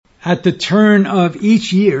At the turn of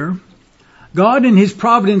each year, God in His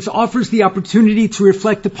providence offers the opportunity to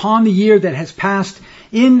reflect upon the year that has passed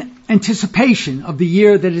in anticipation of the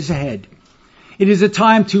year that is ahead. It is a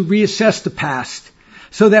time to reassess the past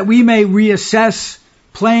so that we may reassess,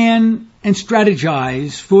 plan, and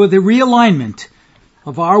strategize for the realignment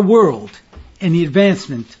of our world and the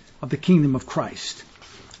advancement of the kingdom of Christ.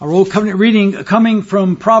 Our Old Covenant reading coming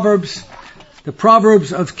from Proverbs, the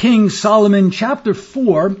Proverbs of King Solomon, chapter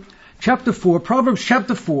 4, Proverbs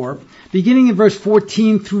chapter 4, beginning in verse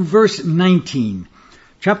 14 through verse 19.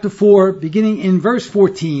 Chapter 4, beginning in verse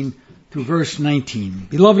 14 through verse 19.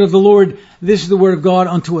 Beloved of the Lord, this is the word of God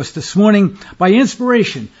unto us this morning. By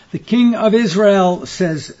inspiration, the King of Israel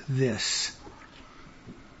says this: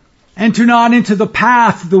 Enter not into the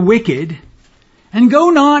path of the wicked, and go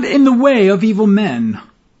not in the way of evil men.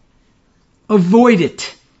 Avoid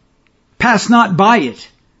it. Pass not by it.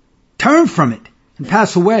 Turn from it, and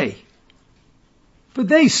pass away. For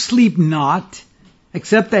they sleep not,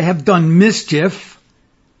 except they have done mischief,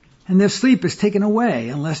 and their sleep is taken away,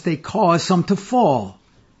 unless they cause some to fall.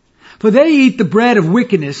 For they eat the bread of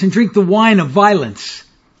wickedness, and drink the wine of violence.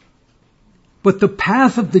 But the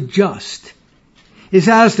path of the just is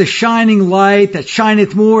as the shining light that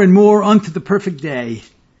shineth more and more unto the perfect day.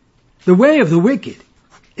 The way of the wicked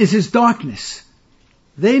is as darkness.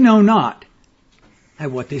 They know not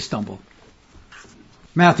at what they stumble.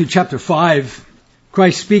 Matthew chapter 5,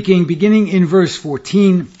 Christ speaking, beginning in verse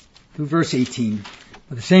 14 through verse 18.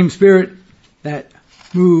 By the same Spirit that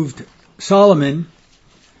moved Solomon,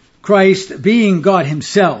 Christ being God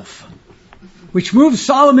Himself, which moved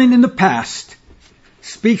Solomon in the past,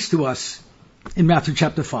 speaks to us in Matthew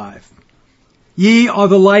chapter 5. Ye are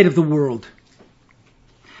the light of the world.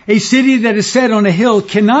 A city that is set on a hill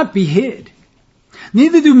cannot be hid.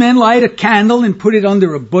 Neither do men light a candle and put it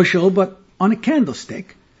under a bushel, but on a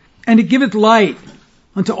candlestick, and it giveth light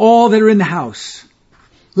unto all that are in the house.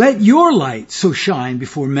 Let your light so shine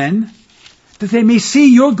before men, that they may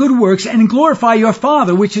see your good works and glorify your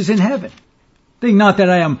Father which is in heaven. Think not that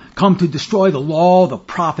I am come to destroy the law, the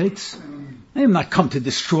prophets. I am not come to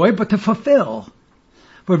destroy, but to fulfill.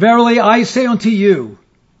 For verily I say unto you,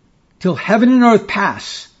 till heaven and earth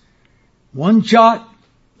pass, one jot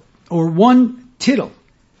or one tittle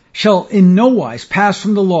shall in no wise pass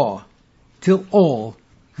from the law, till all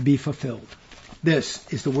be fulfilled. This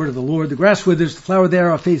is the word of the Lord. The grass withers, the flower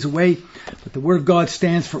thereof fades away, but the word of God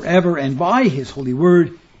stands forever, and by His holy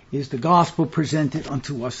word is the gospel presented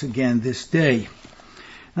unto us again this day.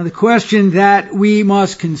 Now the question that we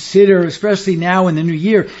must consider, especially now in the new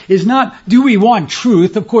year, is not, do we want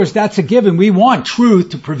truth? Of course, that's a given. We want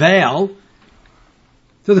truth to prevail.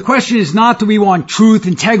 So the question is not, do we want truth,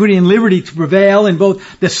 integrity, and liberty to prevail in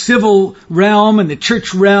both the civil realm and the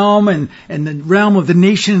church realm and the realm of the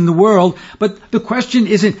nation and the world? But the question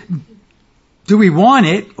isn't, do we want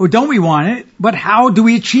it or don't we want it, but how do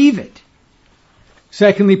we achieve it?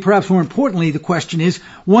 Secondly, perhaps more importantly, the question is,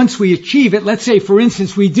 once we achieve it, let's say, for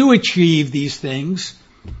instance, we do achieve these things,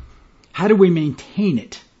 how do we maintain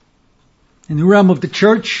it? In the realm of the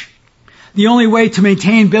church, the only way to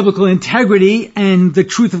maintain biblical integrity and the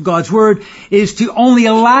truth of God's word is to only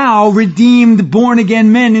allow redeemed,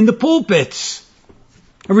 born-again men in the pulpits.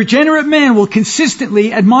 A regenerate man will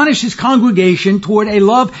consistently admonish his congregation toward a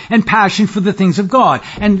love and passion for the things of God.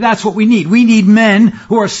 And that's what we need. We need men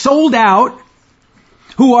who are sold out,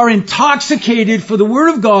 who are intoxicated for the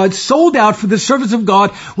word of God, sold out for the service of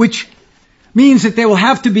God, which means that they will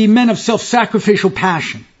have to be men of self-sacrificial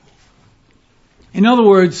passion. In other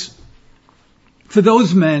words, for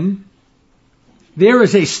those men, there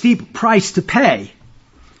is a steep price to pay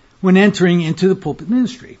when entering into the pulpit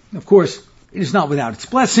ministry. Of course, it is not without its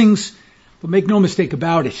blessings, but make no mistake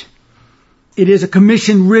about it. It is a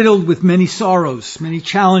commission riddled with many sorrows, many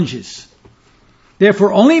challenges.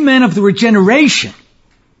 Therefore, only men of the regeneration,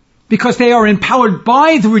 because they are empowered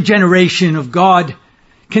by the regeneration of God,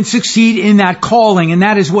 can succeed in that calling. And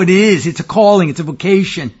that is what it is. It's a calling. It's a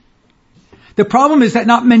vocation. The problem is that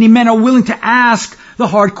not many men are willing to ask the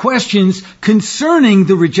hard questions concerning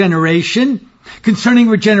the regeneration,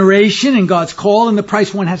 and God's call and the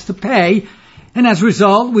price one has to pay. And as a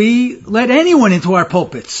result, we let anyone into our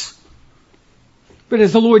pulpits. But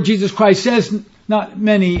as the Lord Jesus Christ says, not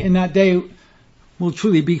many in that day will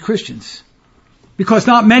truly be Christians. Because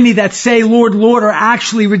not many that say, Lord, Lord, are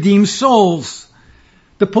actually redeemed souls.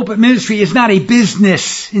 The pulpit ministry is not a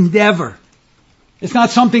business endeavor. It's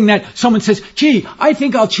not something that someone says, gee, I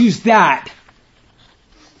think I'll choose that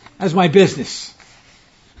as my business.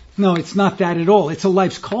 No, it's not that at all. It's a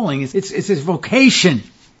life's calling. It's a vocation.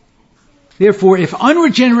 Therefore, if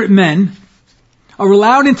unregenerate men are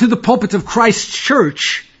allowed into the pulpits of Christ's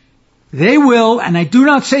church, they will, and I do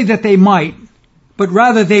not say that they might, but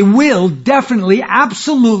rather they will definitely,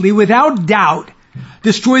 absolutely, without doubt,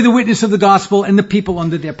 destroy the witness of the gospel and the people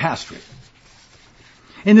under their pastorate.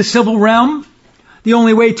 In the civil realm, the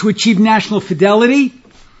only way to achieve national fidelity,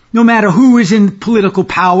 no matter who is in political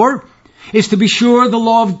power, is to be sure the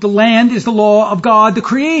law of the land is the law of God, the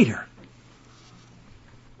Creator.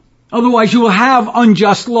 Otherwise, you will have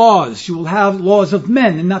unjust laws. You will have laws of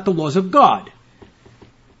men and not the laws of God.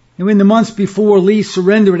 And in the months before Lee's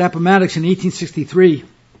surrender at Appomattox in 1863,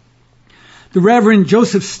 the Reverend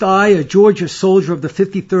Joseph Stye, a Georgia soldier of the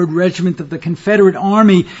 53rd Regiment of the Confederate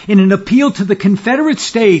Army, in an appeal to the Confederate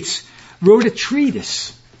States, wrote a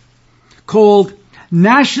treatise called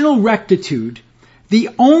National Rectitude, the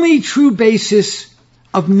Only True Basis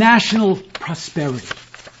of National Prosperity.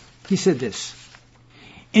 He said this: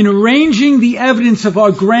 in arranging the evidence of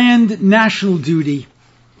our grand national duty,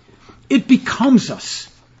 it becomes us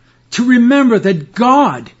to remember that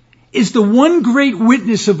God is the one great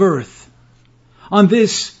witness of earth. On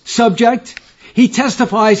this subject, he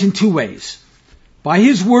testifies in two ways: by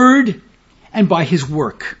his word and by his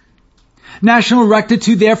work. National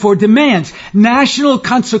rectitude therefore demands national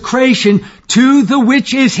consecration to the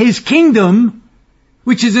which is his kingdom,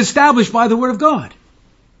 which is established by the word of God.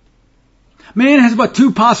 Man has but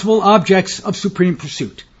two possible objects of supreme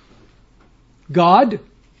pursuit: God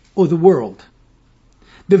or the world.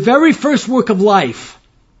 The very first work of life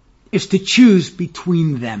is to choose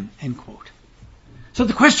between them, end quote. So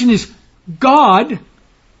the question is, God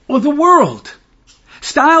or the world?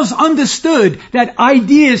 Stiles understood that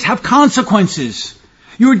ideas have consequences.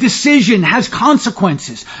 Your decision has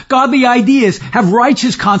consequences. Godly ideas have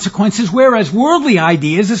righteous consequences, whereas worldly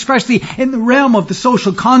ideas, especially in the realm of the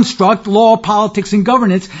social construct, law, politics, and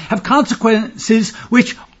governance, have consequences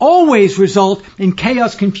which always result in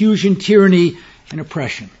chaos, confusion, tyranny, and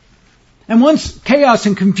oppression. And once chaos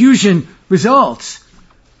and confusion results,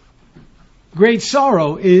 great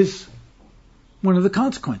sorrow is one of the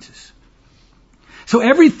consequences. So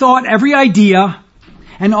every thought, every idea,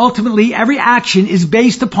 and ultimately every action is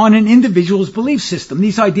based upon an individual's belief system.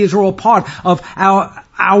 These ideas are all part of our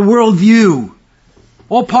worldview.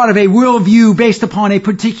 All part of a worldview based upon a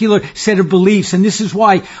particular set of beliefs. And this is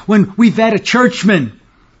why when we vet a churchman,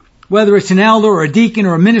 whether it's an elder or a deacon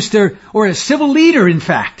or a minister or a civil leader, in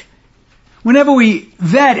fact, whenever we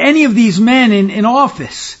vet any of these men in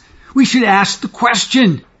office, we should ask the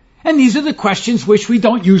question. And these are the questions which we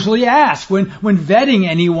don't usually ask. When vetting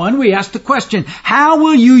anyone, we ask the question, how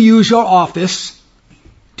will you use your office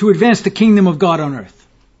to advance the kingdom of God on earth?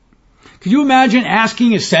 Could you imagine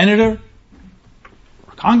asking a senator,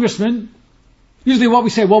 a congressman? Usually what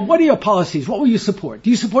we say, well, what are your policies? What will you support?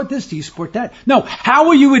 Do you support this? Do you support that? No, how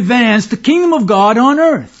will you advance the kingdom of God on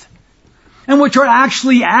earth? And what you're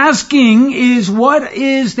actually asking is, what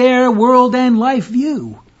is their world and life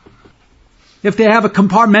view? If they have a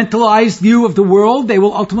compartmentalized view of the world, they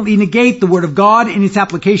will ultimately negate the Word of God in its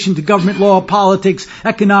application to government, law, politics,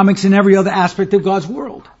 economics, and every other aspect of God's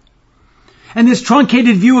world. And this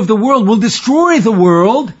truncated view of the world will destroy the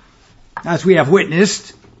world, as we have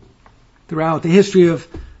witnessed throughout the history of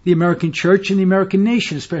the American church and the American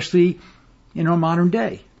nation, especially in our modern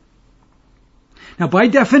day. Now, by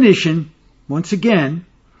definition, once again,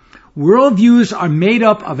 worldviews are made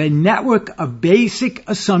up of a network of basic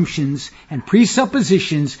assumptions and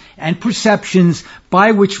presuppositions and perceptions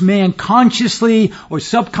by which man consciously or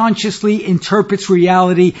subconsciously interprets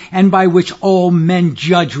reality and by which all men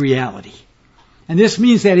judge reality. And this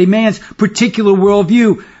means that a man's particular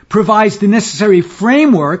worldview provides the necessary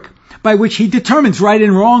framework by which he determines right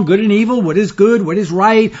and wrong, good and evil, what is good, what is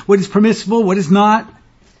right, what is permissible, what is not.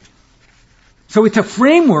 So it's a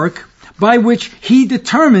framework by which he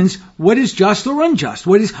determines what is just or unjust,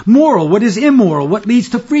 what is moral, what is immoral, what leads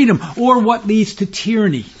to freedom, or what leads to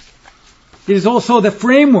tyranny. It is also the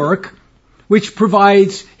framework which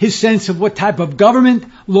provides his sense of what type of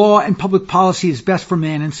government, law, and public policy is best for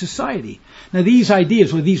man and society. Now these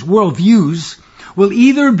ideas, or these worldviews, will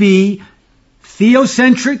either be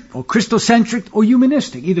theocentric, or Christocentric, or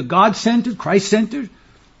humanistic, either God-centered, Christ-centered,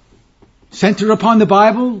 centered upon the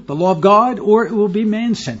Bible, the law of God, or it will be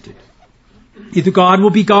man-centered. Either God will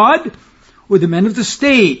be God, or the men of the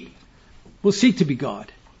state will seek to be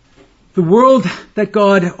God. The world that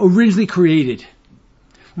God originally created.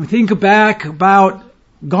 When we think back about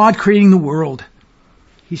God creating the world,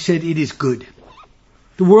 He said it is good.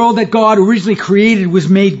 The world that God originally created was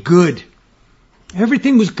made good.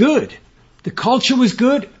 Everything was good. The culture was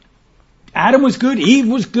good. Adam was good. Eve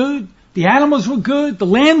was good. The animals were good. The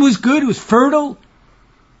land was good. It was fertile.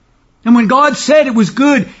 And when God said it was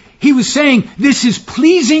good, he was saying, this is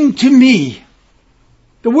pleasing to me.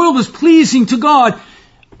 The world was pleasing to God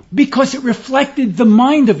because it reflected the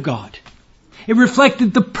mind of God. It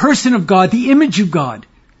reflected the person of God, the image of God.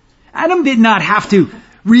 Adam did not have to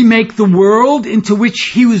remake the world into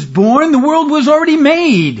which he was born. The world was already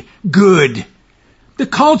made good. The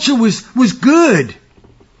culture was good.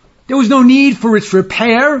 There was no need for its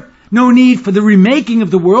repair, no need for the remaking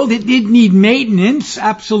of the world. It did need maintenance,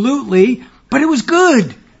 absolutely, but it was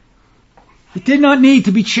good. It did not need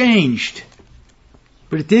to be changed,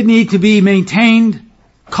 but it did need to be maintained,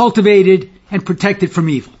 cultivated, and protected from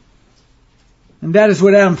evil. And that is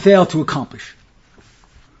what Adam failed to accomplish.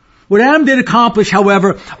 What Adam did accomplish,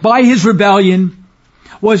 however, by his rebellion,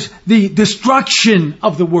 was the destruction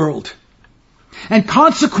of the world. And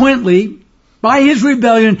consequently, by his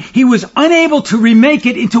rebellion, he was unable to remake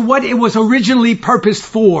it into what it was originally purposed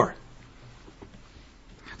for.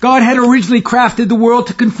 God had originally crafted the world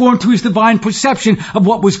to conform to his divine perception of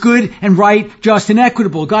what was good and right, just and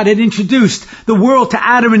equitable. God had introduced the world to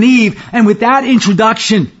Adam and Eve, and with that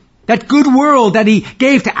introduction, that good world that he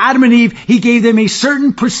gave to Adam and Eve, he gave them a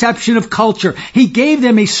certain perception of culture. He gave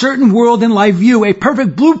them a certain world and life view, a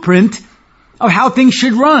perfect blueprint of how things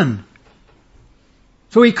should run.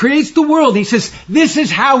 So he creates the world. He says, this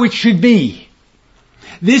is how it should be.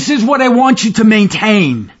 This is what I want you to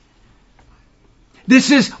maintain.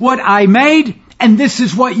 This is what I made, and this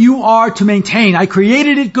is what you are to maintain. I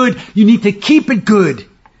created it good. You need to keep it good.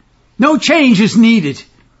 No change is needed.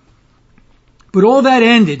 But all that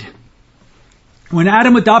ended when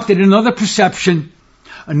Adam adopted another perception,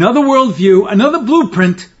 another worldview, another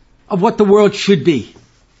blueprint of what the world should be.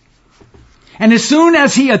 And as soon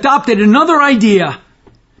as he adopted another idea,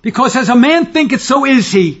 because as a man thinketh, so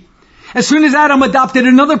is he, as soon as Adam adopted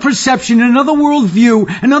another perception, another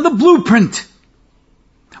worldview, another blueprint,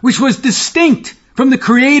 which was distinct from the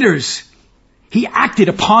Creator's, he acted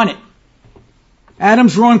upon it.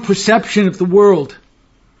 Adam's wrong perception of the world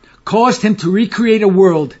caused him to recreate a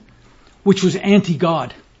world which was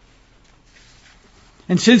anti-God.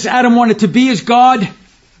 And since Adam wanted to be as God,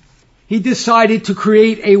 he decided to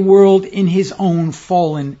create a world in his own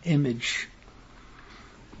fallen image.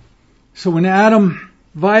 So when Adam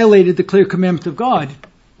violated the clear commandment of God,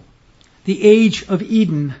 the age of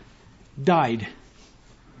Eden died.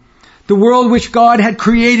 The world which God had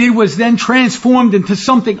created was then transformed into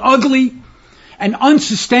something ugly and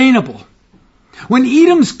unsustainable. When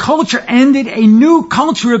Edom's culture ended, a new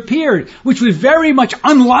culture appeared, which was very much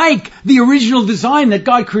unlike the original design that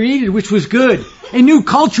God created, which was good. A new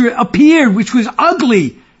culture appeared, which was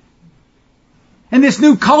ugly. And this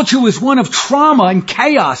new culture was one of trauma and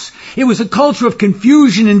chaos. It was a culture of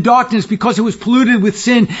confusion and darkness because it was polluted with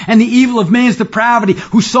sin and the evil of man's depravity,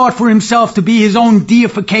 who sought for himself to be his own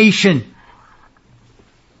deification.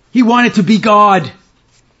 He wanted to be God.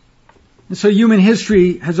 And so human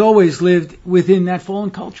history has always lived within that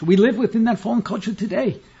fallen culture. We live within that fallen culture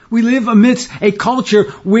today. We live amidst a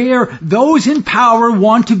culture where those in power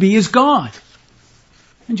want to be as God.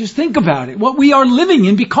 And just think about it, what we are living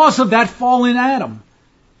in because of that fallen Adam.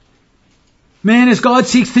 Man, as God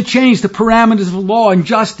seeks to change the parameters of law and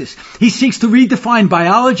justice, he seeks to redefine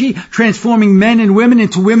biology, transforming men and women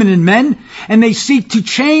into women and men, and they seek to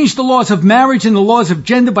change the laws of marriage and the laws of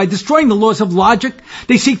gender by destroying the laws of logic.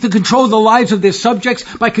 They seek to control the lives of their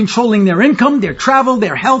subjects by controlling their income, their travel,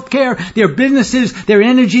 their health care, their businesses, their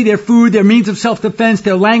energy, their food, their means of self-defense,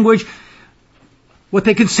 their language, what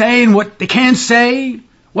they can say and what they can't say,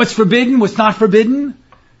 what's forbidden, what's not forbidden.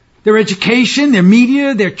 Their education, their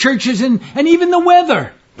media, their churches, and even the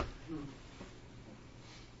weather.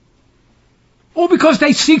 All because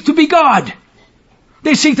they seek to be God.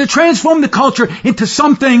 They seek to transform the culture into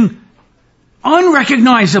something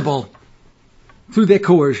unrecognizable through their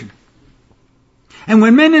coercion. And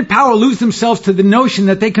when men in power lose themselves to the notion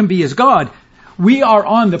that they can be as God, we are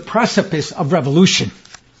on the precipice of revolution.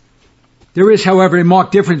 There is, however, a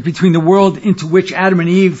marked difference between the world into which Adam and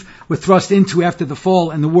Eve were thrust into after the fall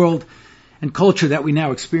and the world and culture that we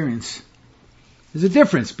now experience. There's a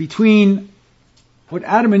difference between what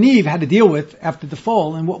Adam and Eve had to deal with after the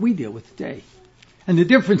fall and what we deal with today. And the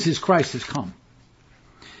difference is Christ has come.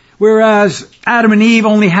 Whereas Adam and Eve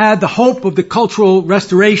only had the hope of the cultural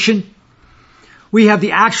restoration, we have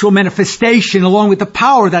the actual manifestation along with the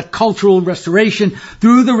power of that cultural restoration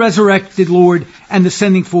through the resurrected Lord and the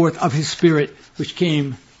sending forth of his Spirit, which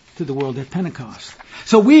came to the world at Pentecost.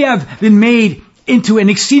 So we have been made into an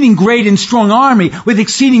exceeding great and strong army with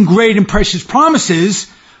exceeding great and precious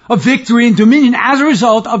promises of victory and dominion as a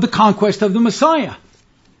result of the conquest of the Messiah.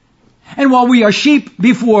 And while we are sheep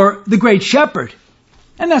before the great shepherd,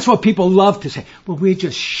 And that's what people love to say. Well, we're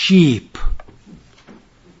just sheep.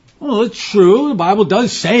 Well, it's true. The Bible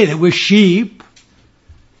does say that we're sheep.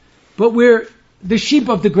 But we're the sheep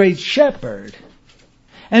of the great shepherd.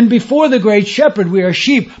 And before the great shepherd, we are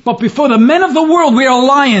sheep. But before the men of the world, we are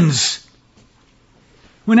lions.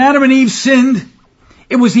 When Adam and Eve sinned,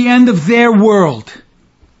 it was the end of their world.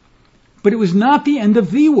 But it was not the end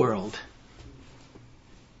of the world.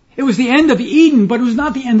 It was the end of Eden, but it was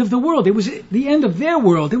not the end of the world. It was the end of their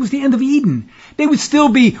world. It was the end of Eden. They would still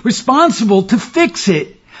be responsible to fix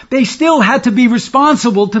it. They still had to be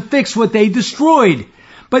responsible to fix what they destroyed.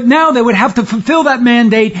 But now they would have to fulfill that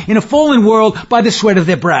mandate in a fallen world by the sweat of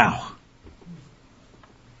their brow.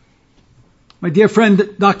 My dear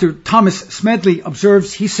friend, Dr. Thomas Smedley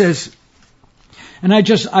observes, he says, and I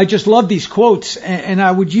just love these quotes, and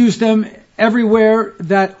I would use them everywhere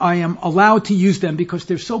that I am allowed to use them because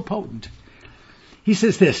they're so potent. He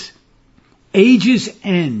says this, ages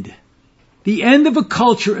end. The end of a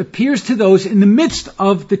culture appears to those in the midst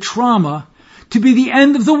of the trauma to be the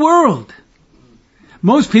end of the world.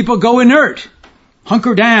 Most people go inert,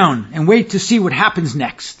 hunker down, and wait to see what happens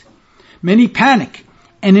next. Many panic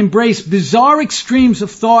and embrace bizarre extremes of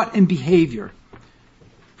thought and behavior.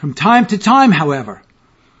 From time to time, however,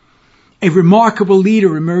 a remarkable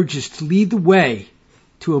leader emerges to lead the way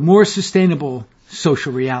to a more sustainable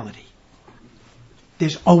social reality.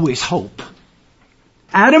 There's always hope.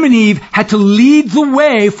 Adam and Eve had to lead the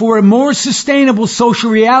way for a more sustainable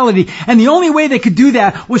social reality, and the only way they could do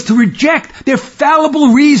that was to reject their fallible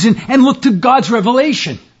reason and look to God's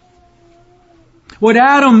revelation. What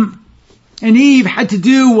Adam and Eve had to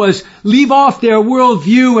do was leave off their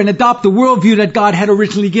worldview and adopt the worldview that God had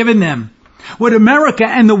originally given them. What America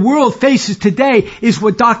and the world faces today is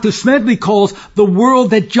what Dr. Smedley calls the world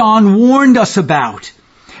that John warned us about.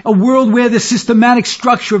 A world where the systematic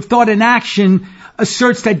structure of thought and action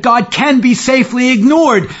asserts that God can be safely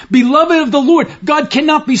ignored. Beloved of the Lord, God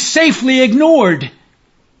cannot be safely ignored.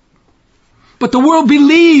 But the world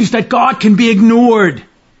believes that God can be ignored.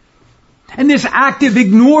 And this active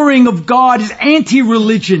ignoring of God is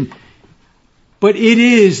anti-religion. But it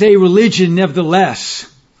is a religion nevertheless.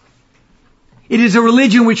 It is a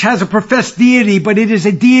religion which has a professed deity, but it is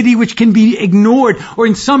a deity which can be ignored, or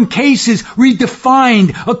in some cases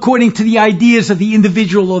redefined according to the ideas of the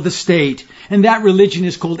individual or the state. And that religion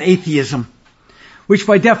is called atheism, which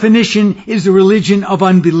by definition is the religion of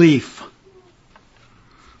unbelief.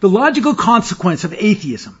 The logical consequence of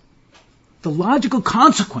atheism,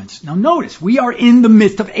 now notice, we are in the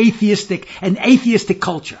midst of atheistic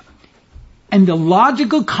culture. And the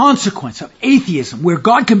logical consequence of atheism, where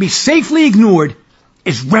God can be safely ignored,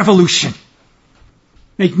 is revolution.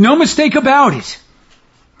 Make no mistake about it.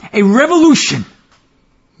 A revolution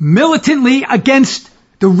militantly against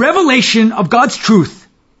the revelation of God's truth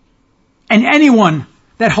and anyone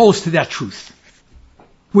that holds to that truth.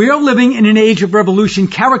 We are living in an age of revolution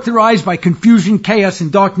characterized by confusion, chaos,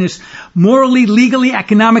 and darkness, morally, legally,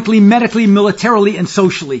 economically, medically, militarily, and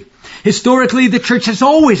socially. Historically, the church has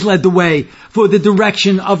always led the way for the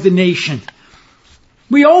direction of the nation.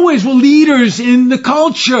 We always were leaders in the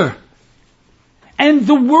culture. And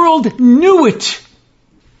the world knew it.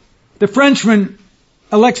 The Frenchman,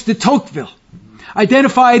 Alexis de Tocqueville,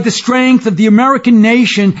 identified the strength of the American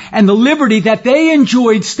nation and the liberty that they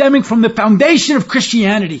enjoyed stemming from the foundation of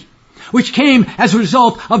Christianity, which came as a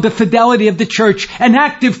result of the fidelity of the church, an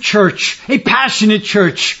active church, a passionate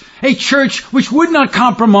church, a church which would not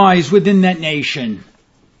compromise within that nation.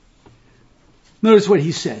 Notice what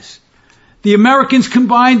he says. The Americans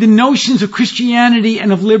combined the notions of Christianity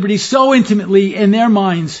and of liberty so intimately in their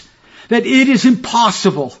minds that it is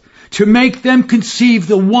impossible to make them conceive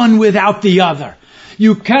the one without the other.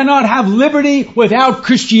 You cannot have liberty without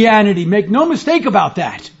Christianity. Make no mistake about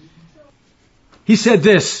that. He said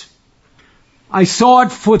this, I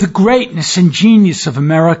sought for the greatness and genius of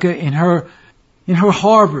America in her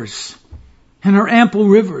harbors, and her ample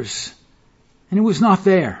rivers, and it was not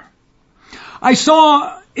there. I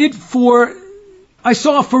saw for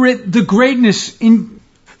it the greatness in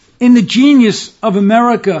the genius of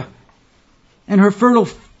America and her fertile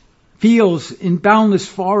fields in boundless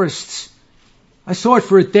forests. I saw it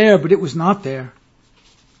for it there, but it was not there.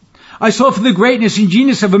 I saw for the greatness and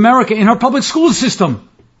genius of America in her public school system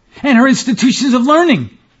and her institutions of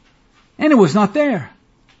learning, and it was not there.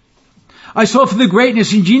 I saw for the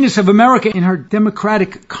greatness and genius of America in her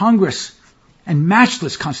democratic Congress and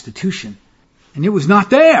matchless Constitution, and it was not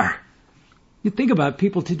there. You think about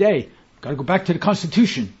people today, got to go back to the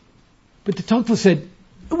Constitution. But de Tocqueville said,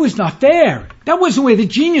 it was not there. That wasn't where the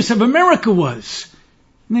genius of America was.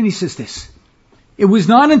 And then he says this, It was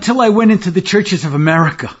not until I went into the churches of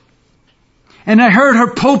America and I heard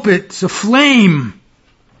her pulpits aflame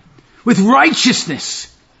with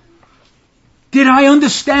righteousness did I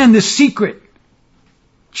understand the secret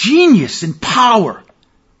genius and power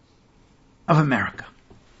of America.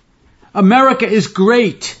 America is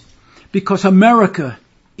great because America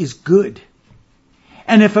is good.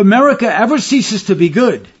 And if America ever ceases to be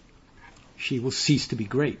good, she will cease to be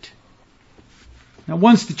great. Now,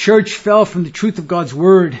 once the church fell from the truth of God's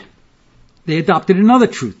word, they adopted another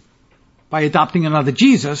truth by adopting another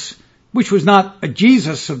Jesus, which was not a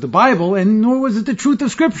Jesus of the Bible, and nor was it the truth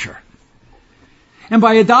of Scripture. And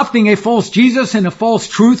by adopting a false Jesus and a false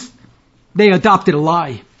truth, they adopted a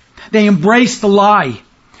lie. They embraced the lie.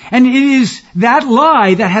 And it is that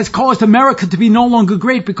lie that has caused America to be no longer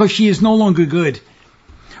great because she is no longer good.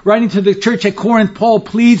 Writing to the church at Corinth, Paul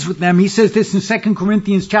pleads with them. He says this in 2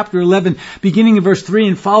 Corinthians chapter 11, beginning in verse 3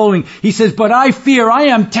 and following. He says, "But I fear, I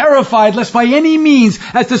am terrified, lest by any means,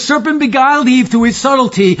 as the serpent beguiled Eve through his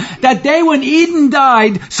subtlety, that day when Eden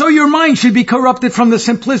died, so your mind should be corrupted from the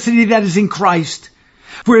simplicity that is in Christ.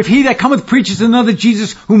 For if he that cometh preaches another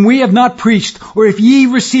Jesus whom we have not preached, or if ye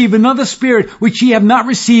receive another spirit which ye have not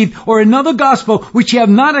received, or another gospel which ye have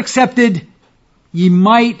not accepted, ye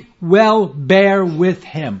might well bear with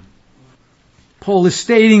him." Paul is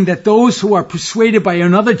stating that those who are persuaded by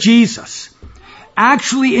another Jesus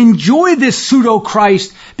actually enjoy this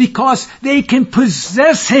pseudo-Christ because they can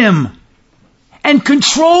possess him and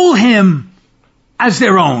control him as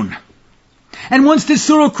their own. And once this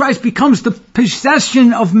pseudo-Christ becomes the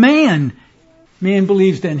possession of man, man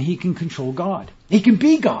believes then he can control God. He can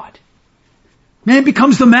be God. Man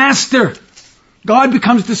becomes the master. God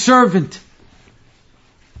becomes the servant.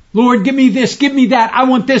 Lord, give me this, give me that. I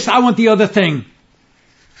want this, I want the other thing.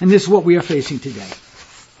 And this is what we are facing today.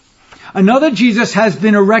 Another Jesus has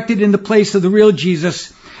been erected in the place of the real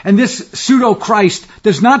Jesus. And this pseudo-Christ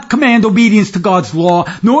does not command obedience to God's law,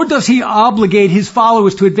 nor does he obligate his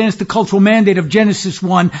followers to advance the cultural mandate of Genesis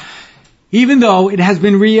 1, even though it has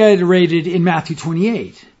been reiterated in Matthew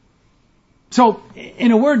 28. So,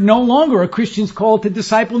 in a word, no longer are Christians called to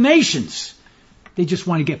disciple nations. They just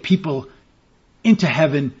want to get people into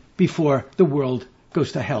heaven before the world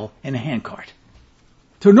goes to hell in a handcart.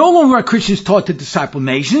 So no longer are Christians taught to disciple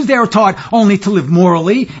nations. They are taught only to live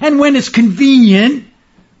morally, and when it's convenient,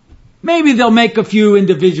 maybe they'll make a few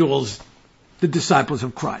individuals the disciples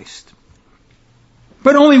of Christ.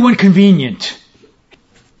 But only when convenient.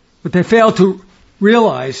 What they fail to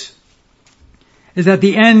realize is that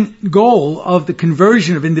the end goal of the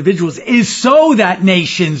conversion of individuals is so that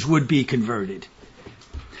nations would be converted.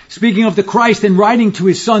 Speaking of the Christ and writing to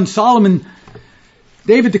his son Solomon,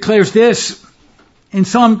 David declares this in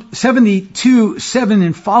Psalm 72:7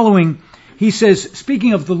 and following. He says,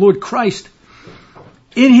 speaking of the Lord Christ,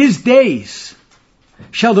 "In his days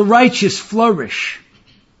shall the righteous flourish,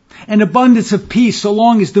 and abundance of peace so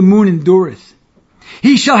long as the moon endureth.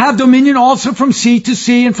 He shall have dominion also from sea to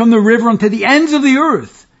sea, and from the river unto the ends of the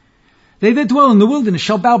earth. They that dwell in the wilderness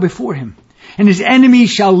shall bow before him, and his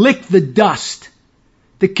enemies shall lick the dust.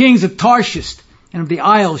 The kings of Tarshish and of the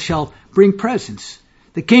isles shall bring presents.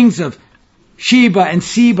 The kings of Sheba and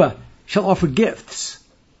Seba shall offer gifts.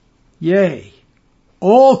 Yea,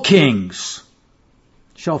 all kings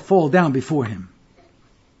shall fall down before him.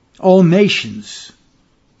 All nations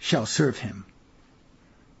shall serve him."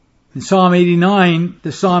 In Psalm 89,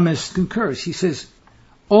 the psalmist concurs. He says,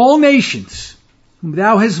 "All nations whom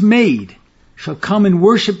thou hast made shall come and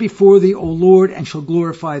worship before thee, O Lord, and shall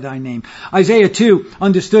glorify thy name." Isaiah 2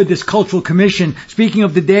 understood this cultural commission, speaking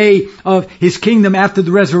of the day of his kingdom after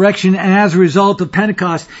the resurrection, and as a result of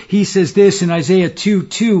Pentecost, he says this in Isaiah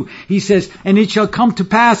 2:2. He says, "And it shall come to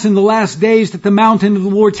pass in the last days that the mountain of the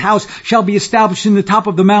Lord's house shall be established in the top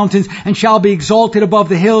of the mountains, and shall be exalted above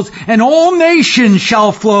the hills, and all nations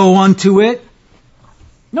shall flow unto it."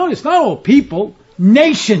 Notice, not all people,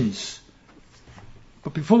 nations.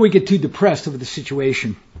 But before we get too depressed over the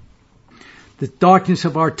situation, the darkness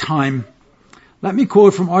of our time, let me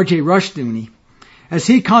quote from R.J. Rushdoony as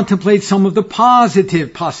he contemplates some of the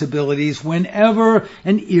positive possibilities whenever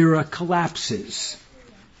an era collapses.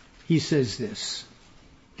 He says this: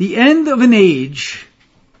 "The end of an age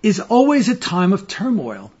is always a time of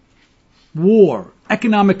turmoil, war,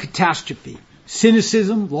 economic catastrophe,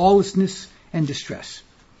 cynicism, lawlessness, and distress.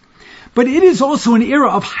 But it is also an era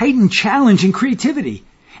of heightened challenge and creativity,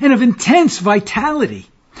 and of intense vitality.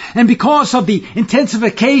 And because of the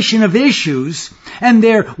intensification of issues and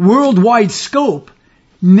their worldwide scope,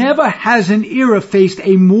 never has an era faced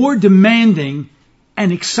a more demanding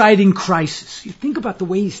and exciting crisis." You think about the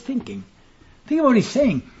way he's thinking. Think about what he's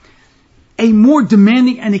saying. a more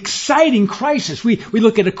demanding and exciting crisis. We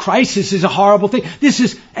look at a crisis as a horrible thing. This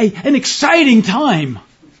is an exciting time.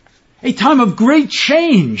 A time of great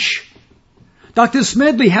change. Dr.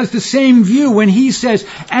 Smedley has the same view when he says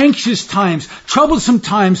anxious times, troublesome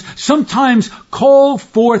times, sometimes call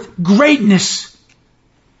forth greatness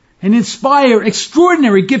and inspire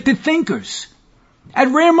extraordinary gifted thinkers.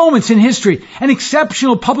 At rare moments in history, an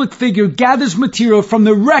exceptional public figure gathers material from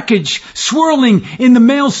the wreckage swirling in the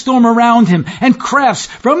maelstrom around him and crafts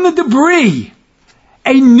from the debris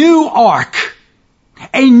a new ark,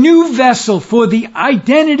 a new vessel for the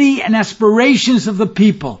identity and aspirations of the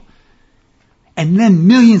people. And then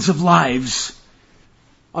millions of lives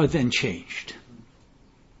are then changed.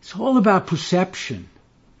 It's all about perception.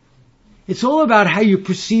 It's all about how you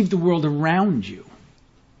perceive the world around you.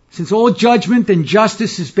 Since all judgment and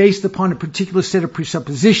justice is based upon a particular set of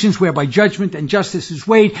presuppositions whereby judgment and justice is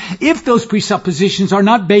weighed, if those presuppositions are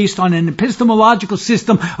not based on an epistemological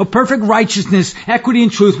system of perfect righteousness, equity,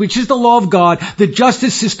 and truth, which is the law of God, the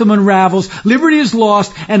justice system unravels, liberty is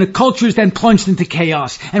lost, and a culture is then plunged into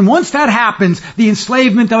chaos. And once that happens, the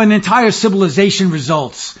enslavement of an entire civilization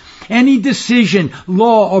results. Any decision,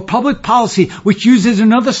 law, or public policy which uses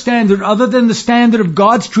another standard other than the standard of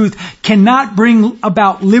God's truth cannot bring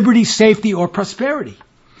about liberty, safety, or prosperity.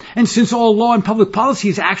 And since all law and public policy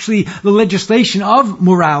is actually the legislation of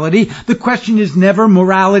morality, the question is never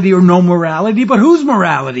morality or no morality, but whose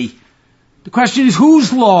morality? The question is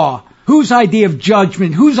whose law? Whose idea of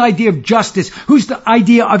judgment? Whose idea of justice? Whose the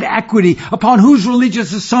idea of equity? Upon whose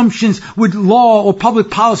religious assumptions would law or public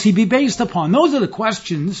policy be based upon? Those are the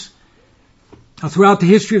questions. Throughout the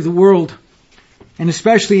history of the world, and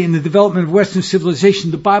especially in the development of Western civilization,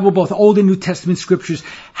 the Bible, both Old and New Testament scriptures,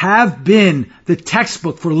 have been the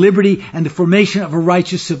textbook for liberty and the formation of a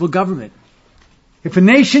righteous civil government. If a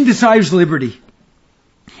nation desires liberty,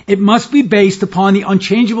 it must be based upon the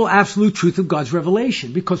unchangeable absolute truth of God's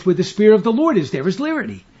revelation, because where the Spirit of the Lord is, there is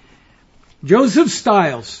liberty. Joseph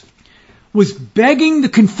Stiles was begging the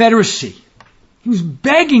Confederacy. He was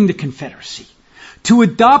begging the Confederacy to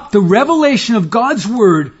adopt the revelation of God's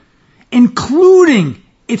Word, including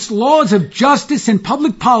its laws of justice and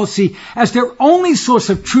public policy, as their only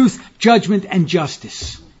source of truth, judgment, and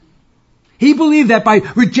justice. He believed that by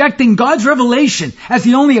rejecting God's revelation as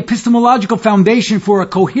the only epistemological foundation for a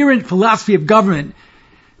coherent philosophy of government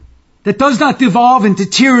that does not devolve into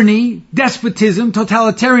tyranny, despotism,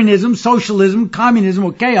 totalitarianism, socialism, communism,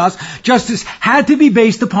 or chaos, justice had to be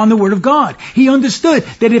based upon the Word of God. He understood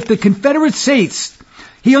that if the Confederate States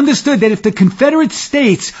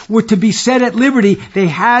were to be set at liberty, they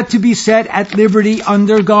had to be set at liberty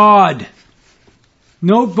under God.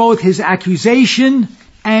 Note both his accusation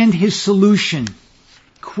and his solution.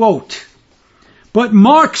 Quote, "But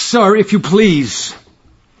mark, sir, if you please,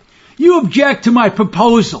 you object to my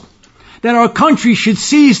proposal that our country should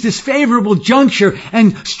seize this favorable juncture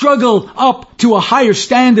and struggle up to a higher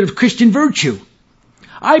standard of Christian virtue.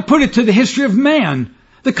 I put it to the history of man,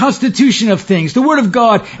 the constitution of things, the Word of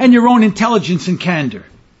God, and your own intelligence and candor.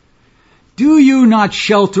 Do you not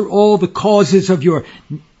shelter all the causes of your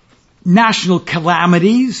national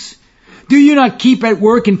calamities? Do you not keep at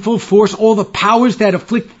work in full force all the powers that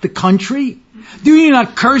afflict the country? Do you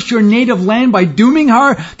not curse your native land by dooming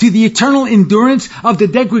her to the eternal endurance of the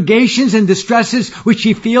degradations and distresses which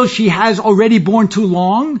she feels she has already borne too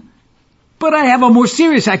long? But I have a more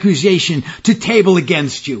serious accusation to table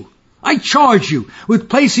against you. I charge you with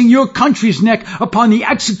placing your country's neck upon the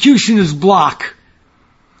executioner's block.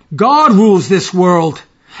 God rules this world,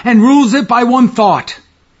 and rules it by one thought: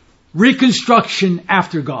 reconstruction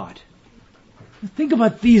after God." Think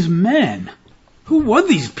about these men. Who were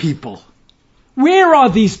these people? Where are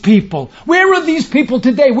these people? Where are these people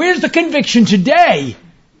today? Where's the conviction today?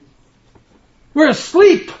 We're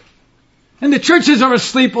asleep. And the churches are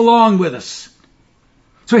asleep along with us.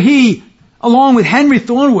 So he, along with Henry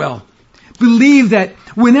Thornwell, believed that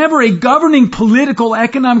whenever a governing political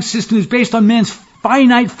economic system is based on man's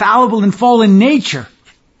finite, fallible, and fallen nature,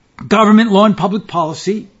 government, law, and public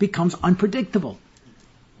policy becomes unpredictable.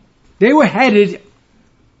 They were headed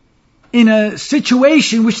in a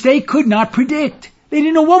situation which they could not predict. They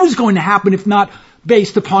didn't know what was going to happen if not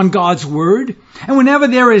based upon God's Word. And whenever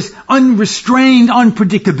there is unrestrained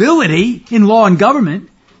unpredictability in law and government,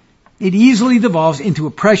 it easily devolves into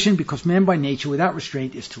oppression, because man by nature without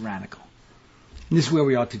restraint is tyrannical. And this is where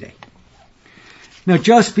we are today. Now,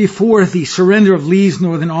 just before the surrender of Lee's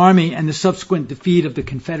Northern Army and the subsequent defeat of the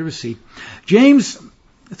Confederacy, Henry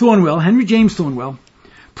James Thornwell,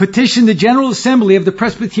 petitioned the General Assembly of the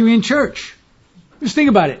Presbyterian Church. Just think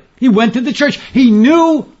about it. He went to the church. He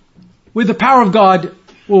knew with the power of God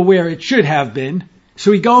or where it should have been.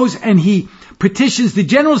 So he goes and he petitions the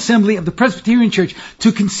General Assembly of the Presbyterian Church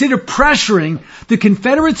to consider pressuring the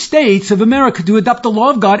Confederate States of America to adopt the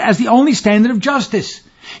law of God as the only standard of justice.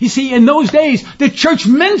 You see, in those days, the church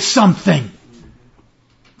meant something.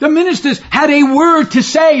 The ministers had a word to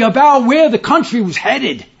say about where the country was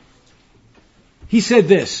headed. He said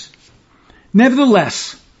this,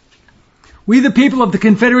 "Nevertheless, we the people of the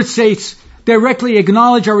Confederate States directly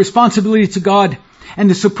acknowledge our responsibility to God and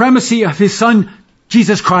the supremacy of His Son,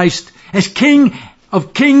 Jesus Christ, as King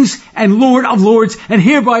of kings and Lord of lords, and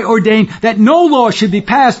hereby ordain that no law should be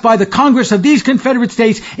passed by the Congress of these Confederate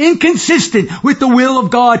States inconsistent with the will of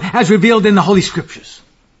God as revealed in the Holy Scriptures."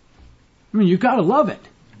 I mean, you've got to love it.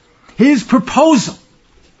 His proposal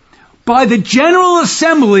by the General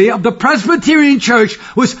Assembly of the Presbyterian Church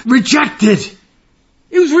was rejected.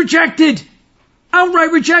 It was rejected.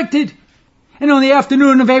 Outright rejected. And on the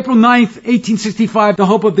afternoon of April 9th, 1865, the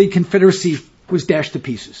hope of the Confederacy was dashed to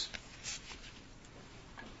pieces.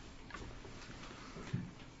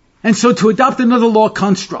 And so to adopt another law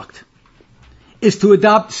construct is to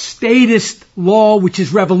adopt statist law, which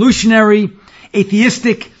is revolutionary,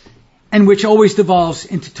 atheistic, and which always devolves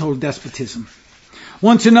into total despotism.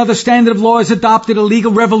 Once another standard of law is adopted, a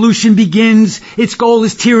legal revolution begins. Its goal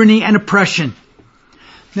is tyranny and oppression.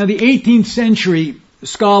 Now, the 18th century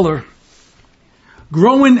scholar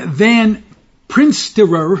Groen van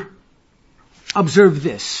Prinsterer observed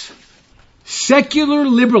this: secular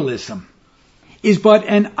liberalism is but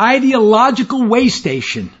an ideological way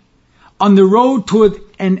station on the road toward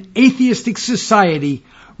an atheistic society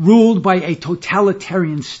ruled by a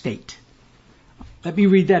totalitarian state. Let me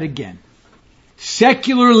read that again.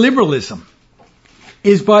 Secular liberalism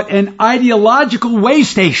is but an ideological way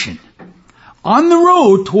station on the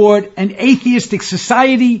road toward an atheistic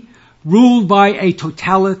society ruled by a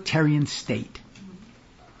totalitarian state.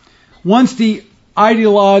 Once the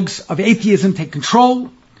ideologues of atheism take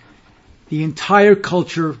control, the entire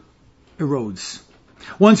culture erodes.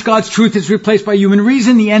 Once God's truth is replaced by human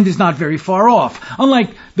reason, the end is not very far off. Unlike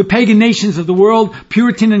the pagan nations of the world,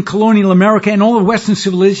 Puritan and colonial America and all of Western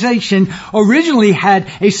civilization originally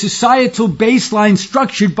had a societal baseline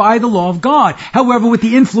structured by the law of God. However, with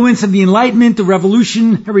the influence of the Enlightenment, the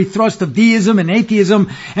revolutionary thrust of deism and atheism,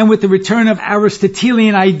 and with the return of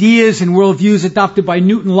Aristotelian ideas and worldviews adopted by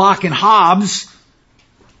Newton, Locke, and Hobbes,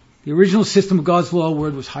 the original system of God's law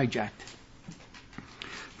word was hijacked.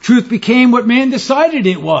 Truth became what man decided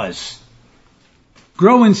it was.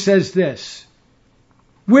 Groen says this: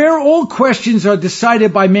 where all questions are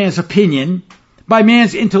decided by man's opinion, by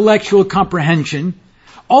man's intellectual comprehension,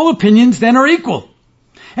 all opinions then are equal.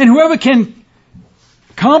 And whoever can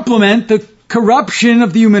complement the corruption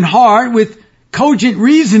of the human heart with cogent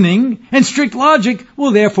reasoning and strict logic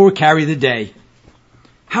will therefore carry the day.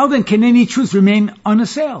 How then can any truth remain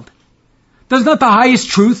unassailed? Does not the highest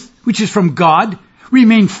truth, which is from God,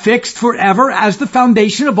 remain fixed forever as the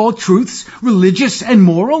foundation of all truths, religious and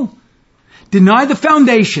moral? Deny the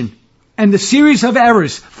foundation, and the series of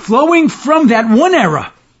errors flowing from that one error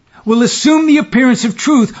will assume the appearance of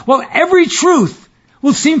truth, while every truth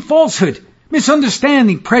will seem falsehood,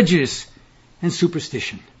 misunderstanding, prejudice, and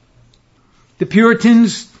superstition. The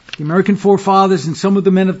Puritans, the American forefathers, and some of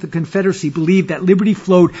the men of the Confederacy believed that liberty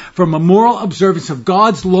flowed from a moral observance of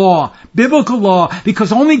God's law, biblical law,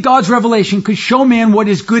 because only God's revelation could show man what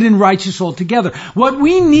is good and righteous altogether. What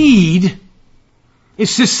we need is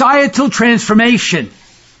societal transformation.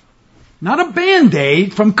 Not a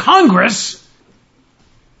Band-Aid from Congress,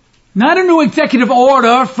 not a new executive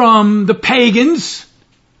order from the pagans,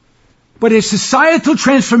 but a societal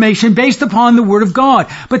transformation based upon the Word of God.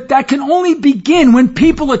 But that can only begin when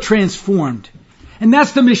people are transformed. And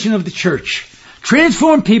that's the mission of the church.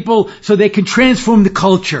 Transform people so they can transform the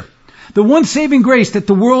culture. The one saving grace that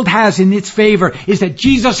the world has in its favor is that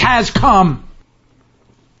Jesus has come.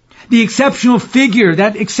 The exceptional figure,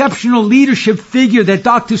 that exceptional leadership figure that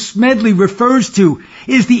Dr. Smedley refers to,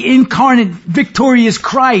 is the incarnate, victorious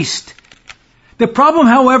Christ. The problem,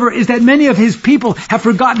 however, is that many of his people have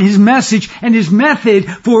forgotten his message and his method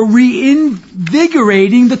for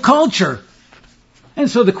reinvigorating the culture. And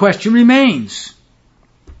so the question remains,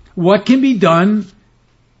 what can be done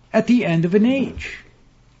at the end of an age?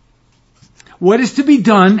 What is to be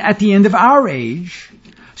done at the end of our age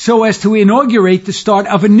so as to inaugurate the start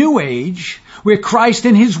of a new age where Christ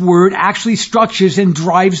and his word actually structures and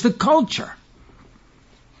drives the culture?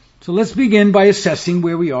 So let's begin by assessing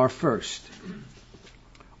where we are first.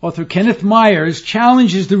 Author Kenneth Myers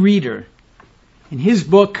challenges the reader in his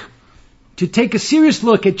book to take a serious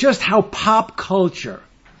look at just how pop culture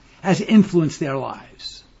has influenced their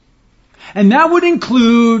lives. And that would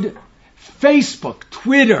include Facebook,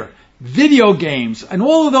 Twitter, video games, and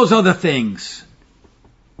all of those other things.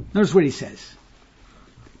 Notice what he says.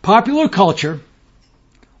 Popular culture,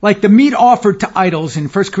 like the meat offered to idols in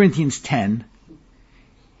 1 Corinthians 10,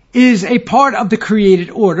 is a part of the created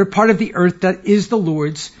order, part of the earth that is the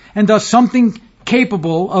Lord's, and thus something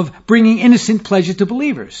capable of bringing innocent pleasure to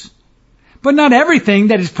believers. But not everything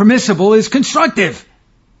that is permissible is constructive.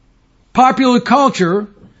 Popular culture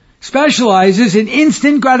specializes in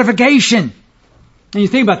instant gratification. And you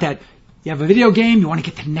think about that. You have a video game, you want to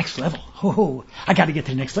get to the next level. Oh, I got to get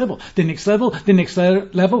to the next level, the next level, the next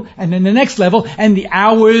level, and then the next level, and the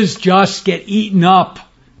hours just get eaten up.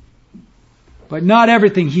 But not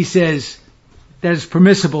everything, he says, that is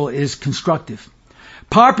permissible is constructive.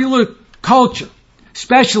 Popular culture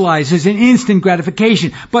specializes in instant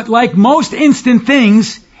gratification, but like most instant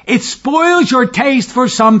things, it spoils your taste for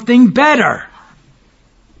something better.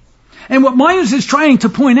 And what Myers is trying to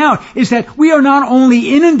point out is that we are not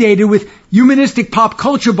only inundated with humanistic pop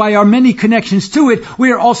culture by our many connections to it,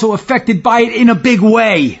 we are also affected by it in a big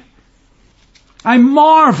way. I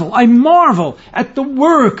marvel at the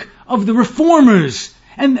work of the reformers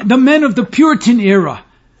and the men of the Puritan era,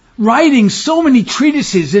 writing so many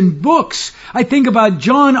treatises and books. I think about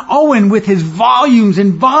John Owen with his volumes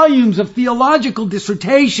and volumes of theological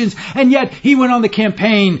dissertations, and yet he went on the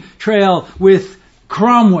campaign trail with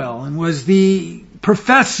Cromwell and was the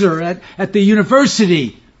professor at the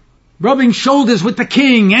university, rubbing shoulders with the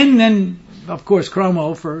king, and then, of course,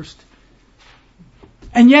 Cromwell first.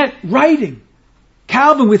 And yet, writing.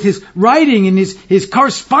 Calvin with his writing and his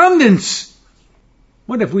correspondence.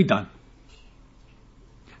 What have we done?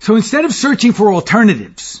 So instead of searching for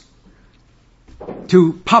alternatives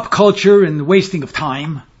to pop culture and the wasting of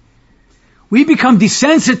time, we become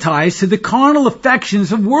desensitized to the carnal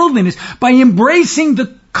affections of worldliness by embracing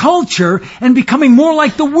the culture and becoming more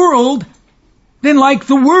like the world than like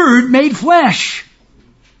the Word made flesh.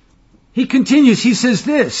 He continues, he says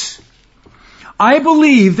this, I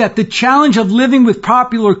believe that the challenge of living with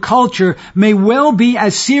popular culture may well be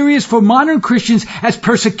as serious for modern Christians as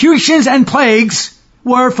persecutions and plagues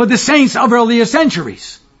were for the saints of earlier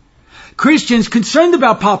centuries. Christians concerned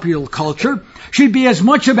about popular culture should be as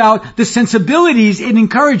much about the sensibilities it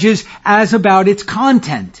encourages as about its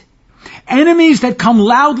content. Enemies that come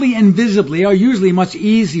loudly and visibly are usually much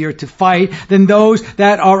easier to fight than those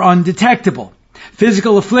that are undetectable.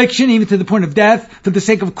 Physical affliction, even to the point of death, for the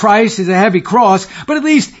sake of Christ is a heavy cross, but at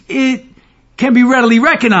least it can be readily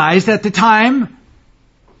recognized at the time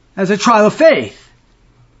as a trial of faith.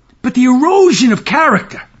 But the erosion of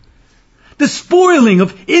character, the spoiling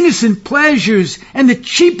of innocent pleasures, and the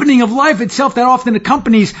cheapening of life itself that often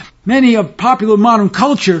accompanies many of popular modern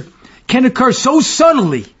culture can occur so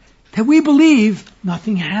subtly that we believe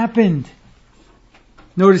nothing happened.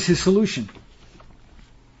 Notice his solution.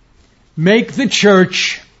 Make the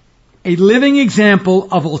church a living example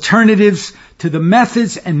of alternatives to the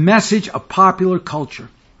methods and message of popular culture.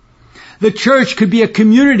 The church could be a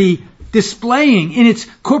community displaying in its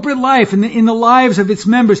corporate life and in the lives of its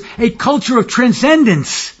members a culture of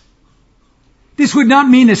transcendence. This would not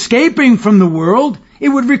mean escaping from the world. It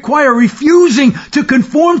would require refusing to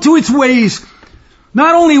conform to its ways,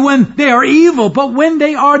 not only when they are evil, but when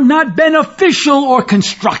they are not beneficial or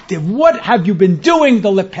constructive. What have you been doing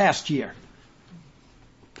the past year?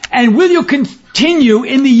 And will you continue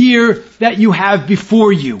in the year that you have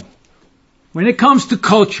before you? When it comes to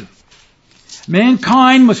culture,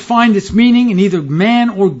 mankind must find its meaning in either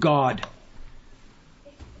man or God.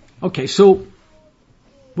 Okay, so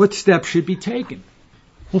what steps should be taken?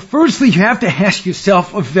 Well, firstly, you have to ask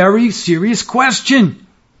yourself a very serious question.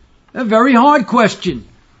 A very hard question.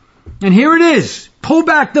 And here it is. Pull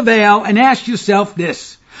back the veil and ask yourself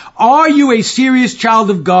this. Are you a serious child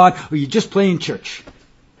of God, or are you just playing church?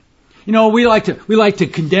 You know, we like to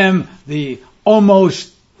condemn the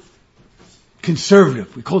almost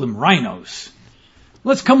conservative. We call them rhinos.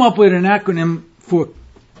 Let's come up with an acronym for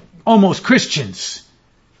almost Christians.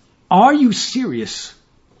 Are you serious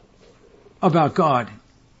about God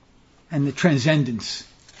and the transcendence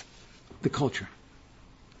of the culture?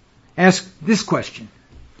 Ask this question.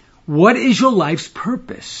 What is your life's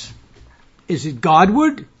purpose? Is it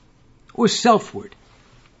Godward or selfward?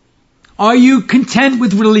 Are you content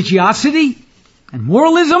with religiosity and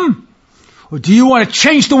moralism? Or do you want to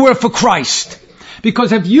change the world for Christ?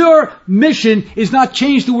 Because if your mission is not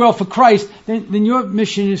change the world for Christ, then your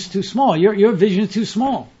mission is too small. Your vision is too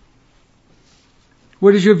small.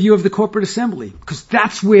 What is your view of the corporate assembly? Because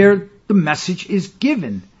that's where the message is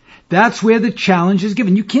given. That's where the challenge is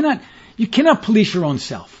given. You cannot police your own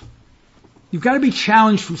self. You've got to be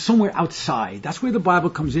challenged from somewhere outside. That's where the Bible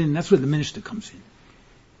comes in. That's where the minister comes in.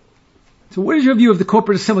 So what is your view of the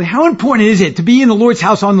corporate assembly? How important is it to be in the Lord's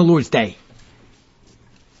house on the Lord's day?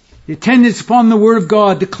 The attendance upon the Word of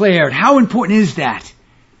God declared. How important is that?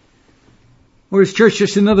 Or is church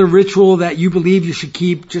just another ritual that you believe you should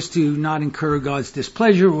keep just to not incur God's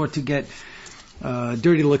displeasure or to get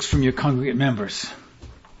dirty looks from your congregate members?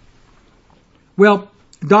 Well,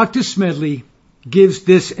 Dr. Smedley gives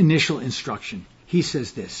this initial instruction. He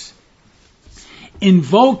says this: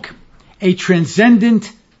 invoke a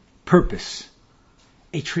transcendent purpose.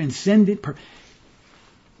 A transcendent purpose.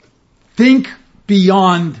 Think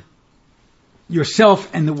beyond yourself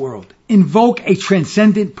and the world. Invoke a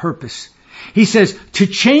transcendent purpose. He says, to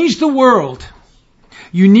change the world,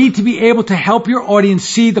 you need to be able to help your audience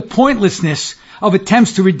see the pointlessness of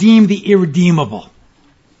attempts to redeem the irredeemable.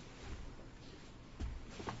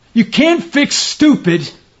 You can't fix stupid,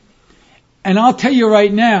 and I'll tell you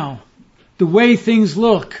right now, the way things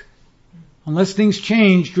look, unless things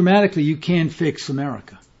change dramatically, you can't fix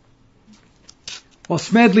America. While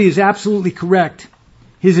Smedley is absolutely correct,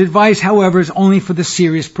 his advice, however, is only for the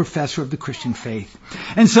serious professor of the Christian faith.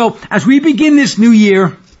 And so, as we begin this new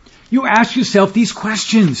year, you ask yourself these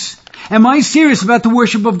questions. Am I serious about the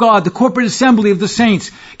worship of God, the corporate assembly of the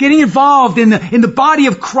saints, getting involved in the body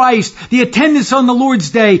of Christ, the attendance on the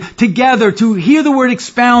Lord's day together, to hear the word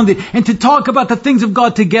expounded, and to talk about the things of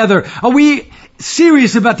God together? Are we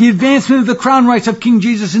serious about the advancement of the crown rights of King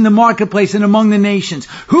Jesus in the marketplace and among the nations?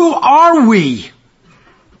 Who are we?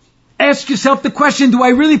 Ask yourself the question, do I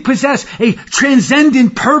really possess a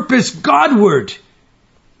transcendent purpose Godward?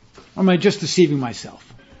 Or am I just deceiving myself?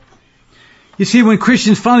 You see, when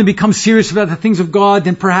Christians finally become serious about the things of God,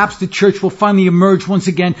 then perhaps the church will finally emerge once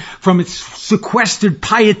again from its sequestered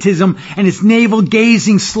pietism and its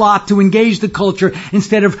navel-gazing slot to engage the culture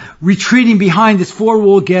instead of retreating behind its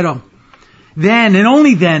four-wall ghetto. Then, and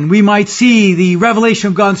only then, we might see the revelation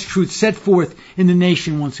of God's truth set forth in the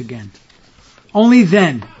nation once again. Only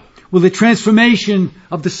then will the transformation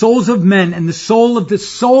of the souls of men and the soul of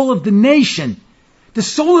the nation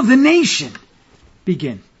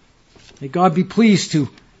begin. May God be pleased to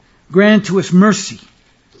grant to us mercy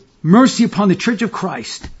upon the Church of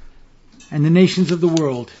Christ and the nations of the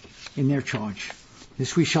world in their charge.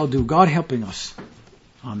 This we shall do, God helping us.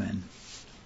 Amen.